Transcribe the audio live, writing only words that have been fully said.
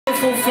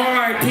beautiful,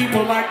 fine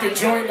people like to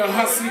join the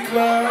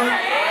Hussyclub?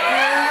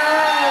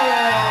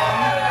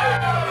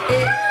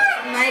 It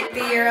might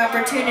be your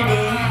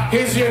opportunity.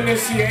 Here's your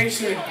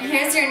initiation.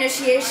 Here's your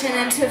initiation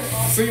into...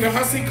 See, the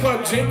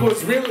Hussyclub jingle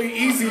is really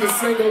easy to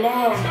sing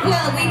along.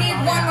 Well, we need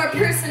one more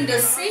person to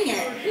sing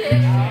it.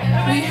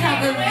 We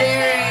have a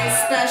very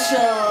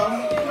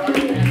special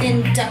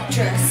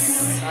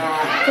inductress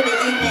for the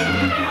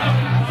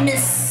evening.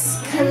 Miss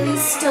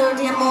Kallisto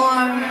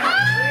d'Amore.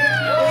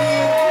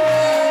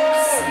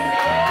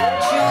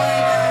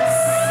 Join us.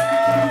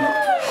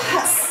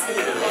 Hussy.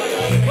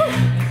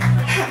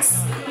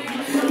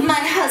 My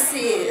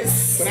hussies.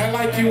 But I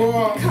like you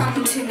all.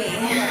 Come to me.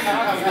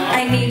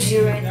 I need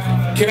you right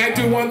now. Can I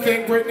do one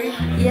thing, Brittany?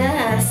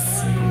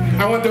 Yes.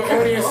 I want the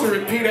audience to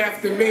repeat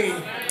after me.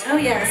 Oh,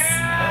 yes.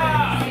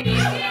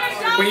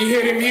 When you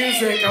hear the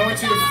music, I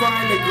want you to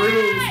find the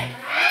groove.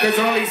 Because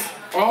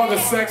all the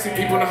sexy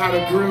people know how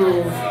to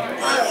groove.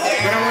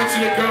 But I want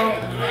you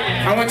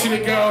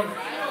to go,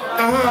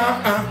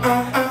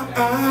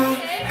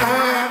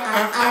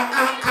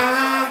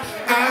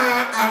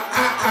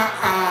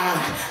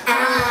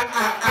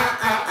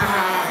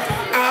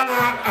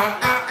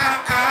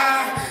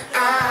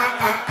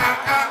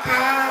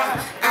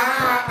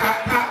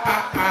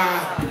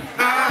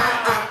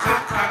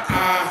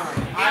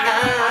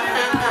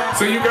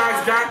 So you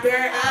guys got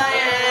that? Oh,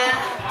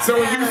 yeah. So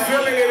when you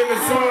feeling it in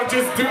the song,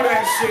 just do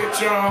that shit,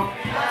 y'all.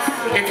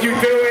 If you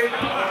do it,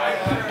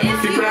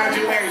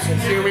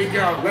 congratulations. Here we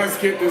go. Let's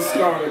get this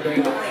started,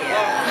 baby. Oh,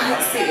 yeah.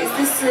 Let's see.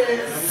 This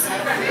is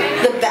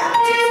the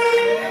baptism.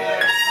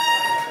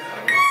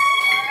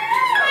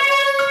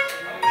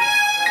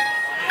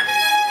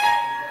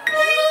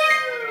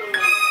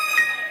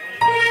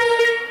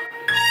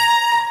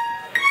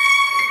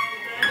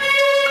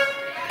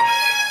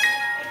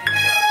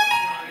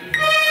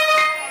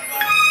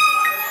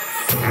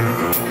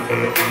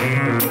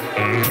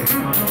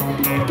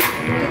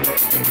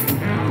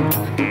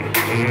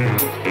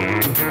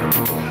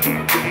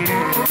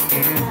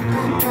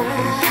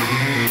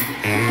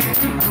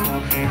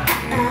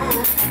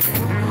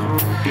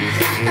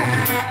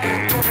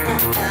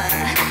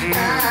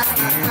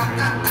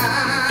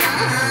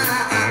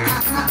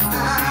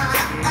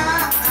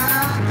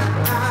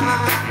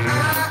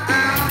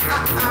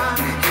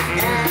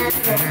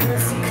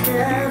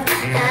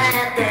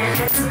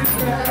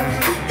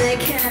 They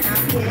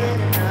cannot get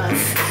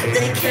enough.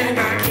 They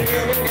cannot get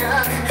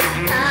enough.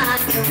 I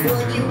get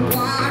what you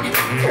want,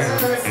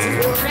 'cause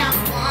it's what I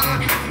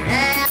want.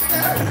 At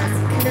the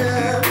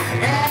Hussyclub,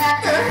 at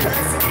the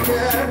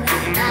Hussyclub.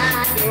 I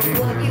get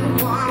what you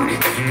want,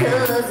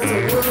 'cause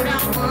it's what I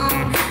want.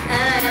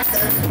 At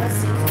the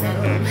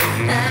Hussyclub,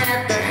 at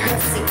the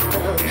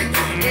Hussyclub.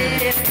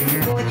 If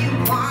it's what you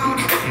want,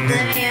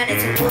 then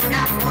it's what I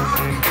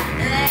want.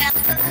 At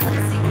the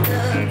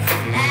Hussyclub,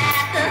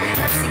 at the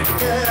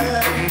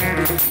Hussyclub.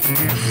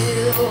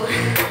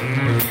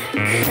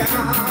 You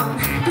come,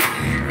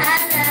 I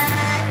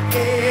like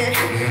it,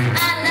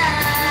 I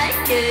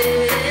like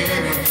it.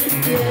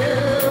 You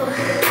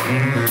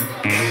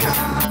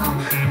come,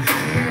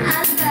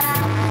 I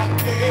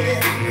like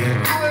it,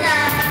 I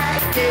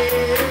like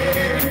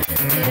it.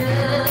 You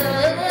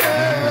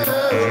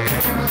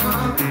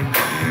come,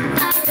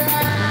 I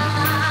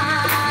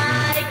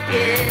like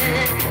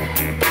it.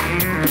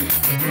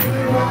 You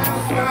are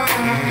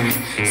fine,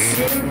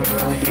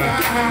 super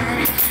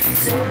fine.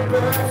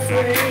 Super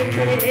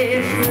freaky,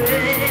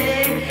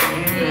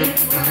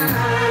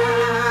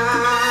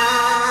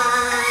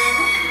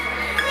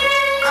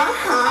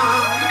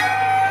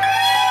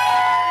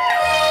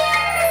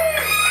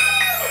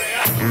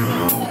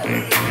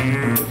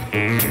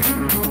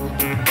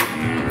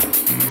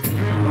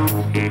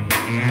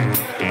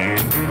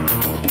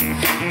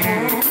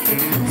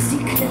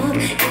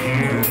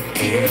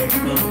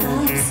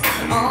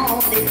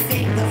 only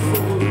finger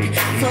food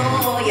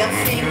for your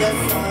finger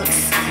fucks.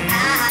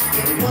 I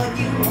get what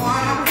you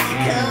want,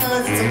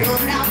 'cause it's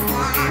what I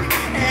want.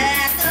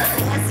 At the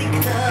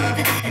Hussyclub,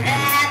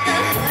 at the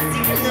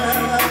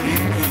Hussyclub.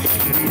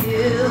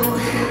 You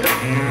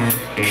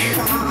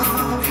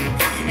come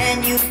and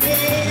you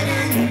get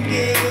and you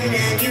get.